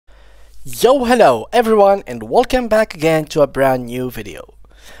Yo, hello everyone, and welcome back again to a brand new video.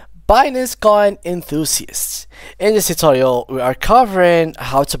 Binance Coin enthusiasts. In this tutorial, we are covering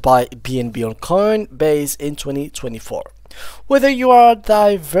how to buy BNB on Coinbase in 2024. Whether you are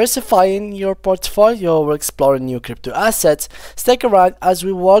diversifying your portfolio or exploring new crypto assets, stick around as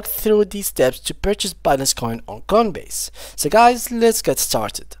we walk through these steps to purchase Binance Coin on Coinbase. So guys, let's get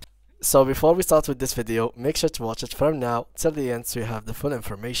started. So before we start with this video, make sure to watch it from now till the end so you have the full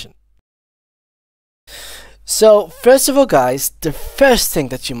information. So first of all guys, the first thing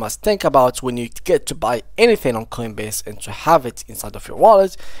that you must think about when you get to buy anything on Coinbase and to have it inside of your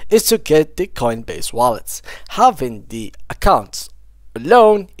wallet is to get the Coinbase wallets. Having the accounts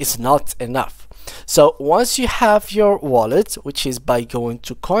alone is not enough. So once you have your wallet, which is by going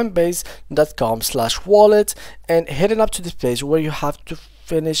to coinbase.com/wallet and heading up to this page where you have to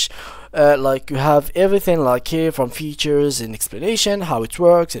finish like you have everything like here from features and explanation how it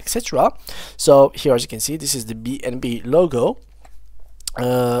works, etc. So here, as you can see, this is the BNB logo.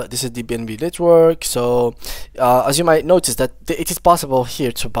 This is the BNB network. So as you might notice that it is possible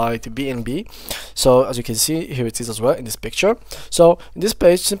here to buy the BNB. So as you can see, here it is as well in this picture. So in this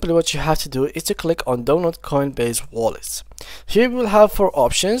page, simply what you have to do is to click on download Coinbase wallets. Here we will have four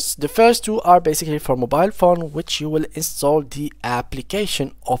options. The first two are basically for mobile phone, which you will install the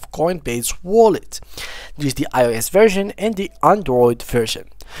application of Coinbase wallet. This is the iOS version and the Android version.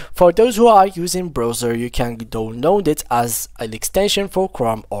 For those who are using browser, you can download it as an extension for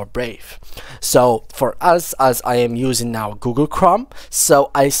Chrome or Brave. So for us, as I am using now Google Chrome, so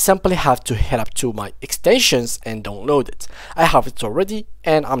I simply have to head up to my extensions and download it. I have it already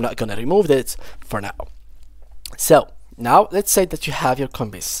and I'm not gonna remove it for now. So now let's say that you have your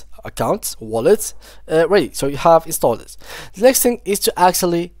Coinbase account wallet ready, so you have installed it. The next thing is to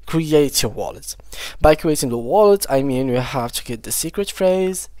actually create your wallet. By creating the wallet, I mean you have to get the secret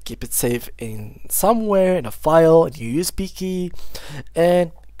phrase, keep it safe in somewhere in a file, a USB key,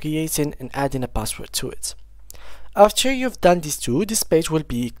 and creating and adding a password to it. After you've done these two, this page will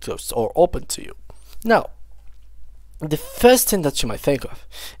be closed or open to you. Now the first thing that you might think of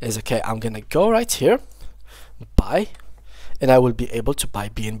is, okay, I'm gonna go right here, buy, and I will be able to buy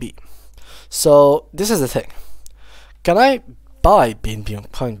BNB. So this is the thing. Can I buy BNB on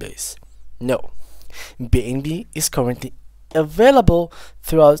Coinbase? No. BNB is currently available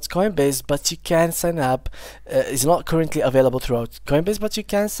throughout Coinbase, but you can sign up. It's not currently available throughout Coinbase, but you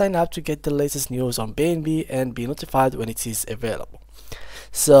can sign up to get the latest news on BNB and be notified when it is available.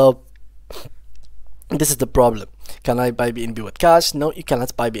 So this is the problem. Can I buy BNB with cash? No, you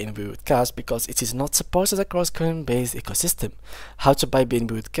cannot buy BNB with cash because it is not supported across Coinbase ecosystem. How to buy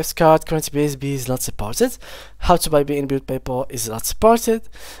BNB with gift card? Currency BSB is not supported. How to buy BNB with PayPal is not supported.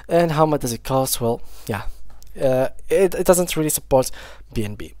 And how much does it cost? Well, yeah, it doesn't really support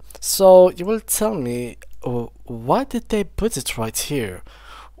BNB. So you will tell me, why did they put it right here?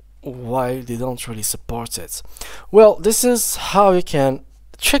 Why they don't really support it? Well, this is how you can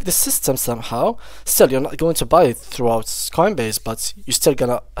trick the system somehow. Still, you're not going to buy it throughout Coinbase, but you're still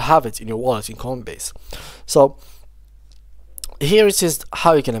gonna have it in your wallet in Coinbase. So here it is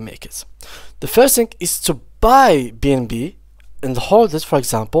how you're gonna make it. The first thing is to buy BNB and hold it, for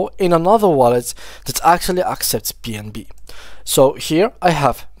example, in another wallet that actually accepts BNB. So here I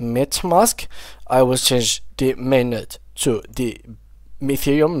have MetaMask. I will change the mainnet to the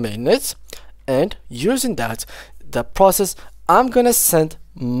Ethereum mainnet, and using that, the process, I'm gonna send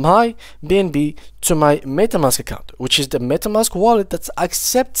my BNB to my MetaMask account, which is the MetaMask wallet that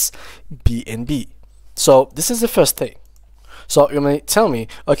accepts BNB. So this is the first thing. So you may tell me,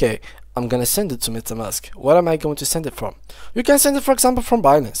 okay, I'm gonna send it to MetaMask. What am I going to send it from? You can send it, for example, from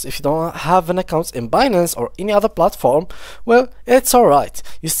Binance. If you don't have an account in Binance or any other platform, well, it's alright.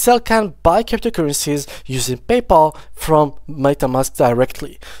 You still can buy cryptocurrencies using PayPal from MetaMask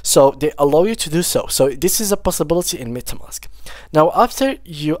directly. So they allow you to do so. So this is a possibility in MetaMask. Now, after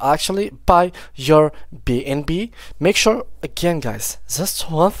you actually buy your BNB, make sure, again guys, just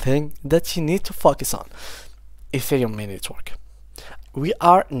one thing that you need to focus on: Ethereum main network. We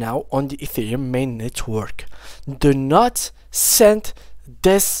are now on the Ethereum main network. Do not send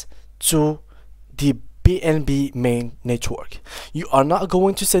this to the BNB main network. You are not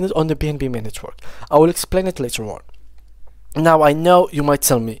going to send it on the BNB main network. I will explain it later on. Now, I know you might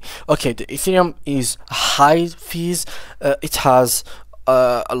tell me, okay, the Ethereum is high fees, it has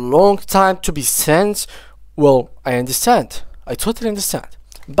a long time to be sent. Well, I understand, I totally understand.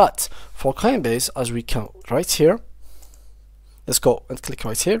 But for Coinbase, as we come right here, let's go and click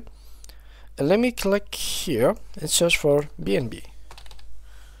right here, and let me click here and search for BNB.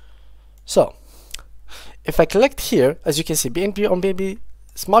 So if I click here, as you can see, BNB on BNB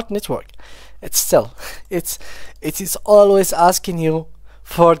smart network, it's still it is always asking you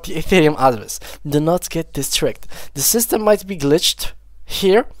for the Ethereum address. Do not get distracted. The system might be glitched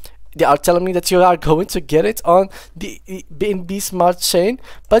here. They are telling me that you are going to get it on the BNB smart chain,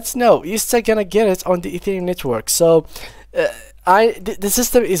 but no, you're still gonna get it on the Ethereum network. So the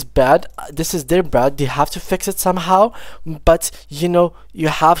system is bad. This is their bad. They have to fix it somehow, but you know, you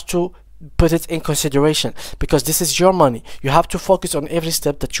have to put it in consideration because this is your money. You have to focus on every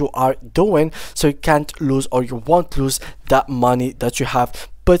step that you are doing, so you can't lose, or you won't lose that money that you have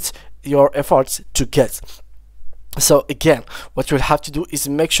put your efforts to get. So again, what you'll have to do is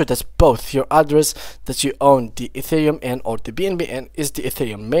make sure that both your address that you own the Ethereum and or the BNB and is the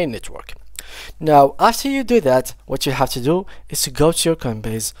Ethereum main network. Now after you do that, what you have to do is to go to your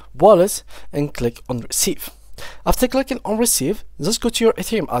Coinbase wallet and click on receive. After clicking on receive, just go to your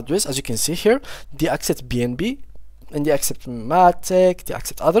Ethereum address. As you can see here, they accept BNB and they accept Matic, they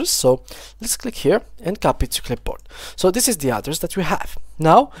accept others. So let's click here and copy to clipboard. So this is the address that we have.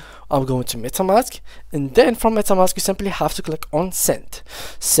 Now I'm going to MetaMask, and then from MetaMask you simply have to click on send.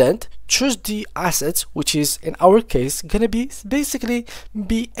 Send, choose the assets, which is in our case gonna be basically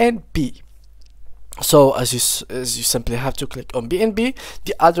BNB. So as you simply have to click on BNB.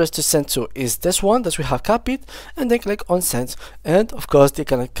 The address to send to is this one that we have copied, and then click on send. And of course they're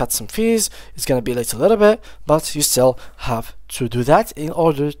gonna cut some fees. It's gonna be late a little bit, but you still have to do that in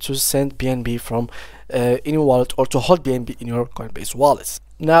order to send BNB from any wallet, or to hold BNB in your Coinbase wallets.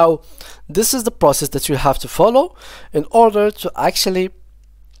 Now this is the process that you have to follow in order to actually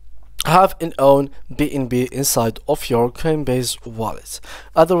have an own BNB inside of your Coinbase wallet.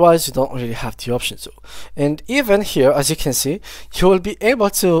 Otherwise you don't really have the option to. And even here, as you can see, you will be able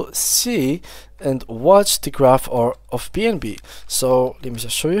to see and watch the graph of BNB. So let me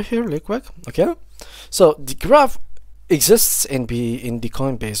just show you here real quick. Okay, so the graph exists in the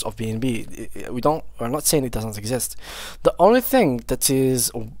Coinbase of BNB. We're not saying it doesn't exist. The only thing that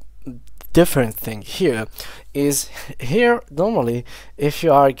is different thing here is, here normally if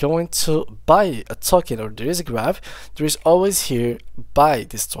you are going to buy a token or there is a graph, there is always here buy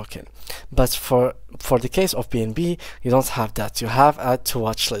this token. But for the case of BNB, you don't have that. You have add to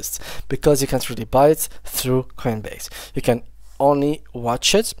watch list because you can't really buy it through Coinbase. You can only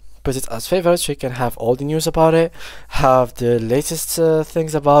watch it, put it as favorites, so you can have all the news about it, have the latest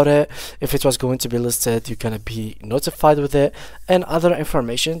things about it. If it was going to be listed, you're gonna be notified with it, and other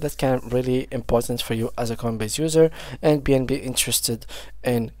information that can really important for you as a Coinbase user and BNB interested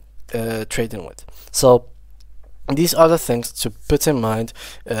in trading with. So these are the things to put in mind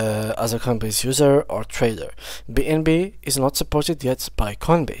as a Coinbase user or trader. BNB is not supported yet by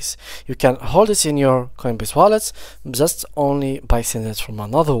Coinbase. You can hold it in your Coinbase wallet just only by sending it from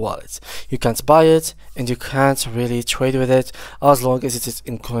another wallet. You can't buy it and you can't really trade with it. As long as it is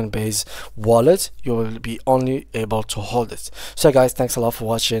in Coinbase wallet, you will be only able to hold it. So guys, thanks a lot for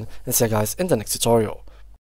watching, and see you guys in the next tutorial.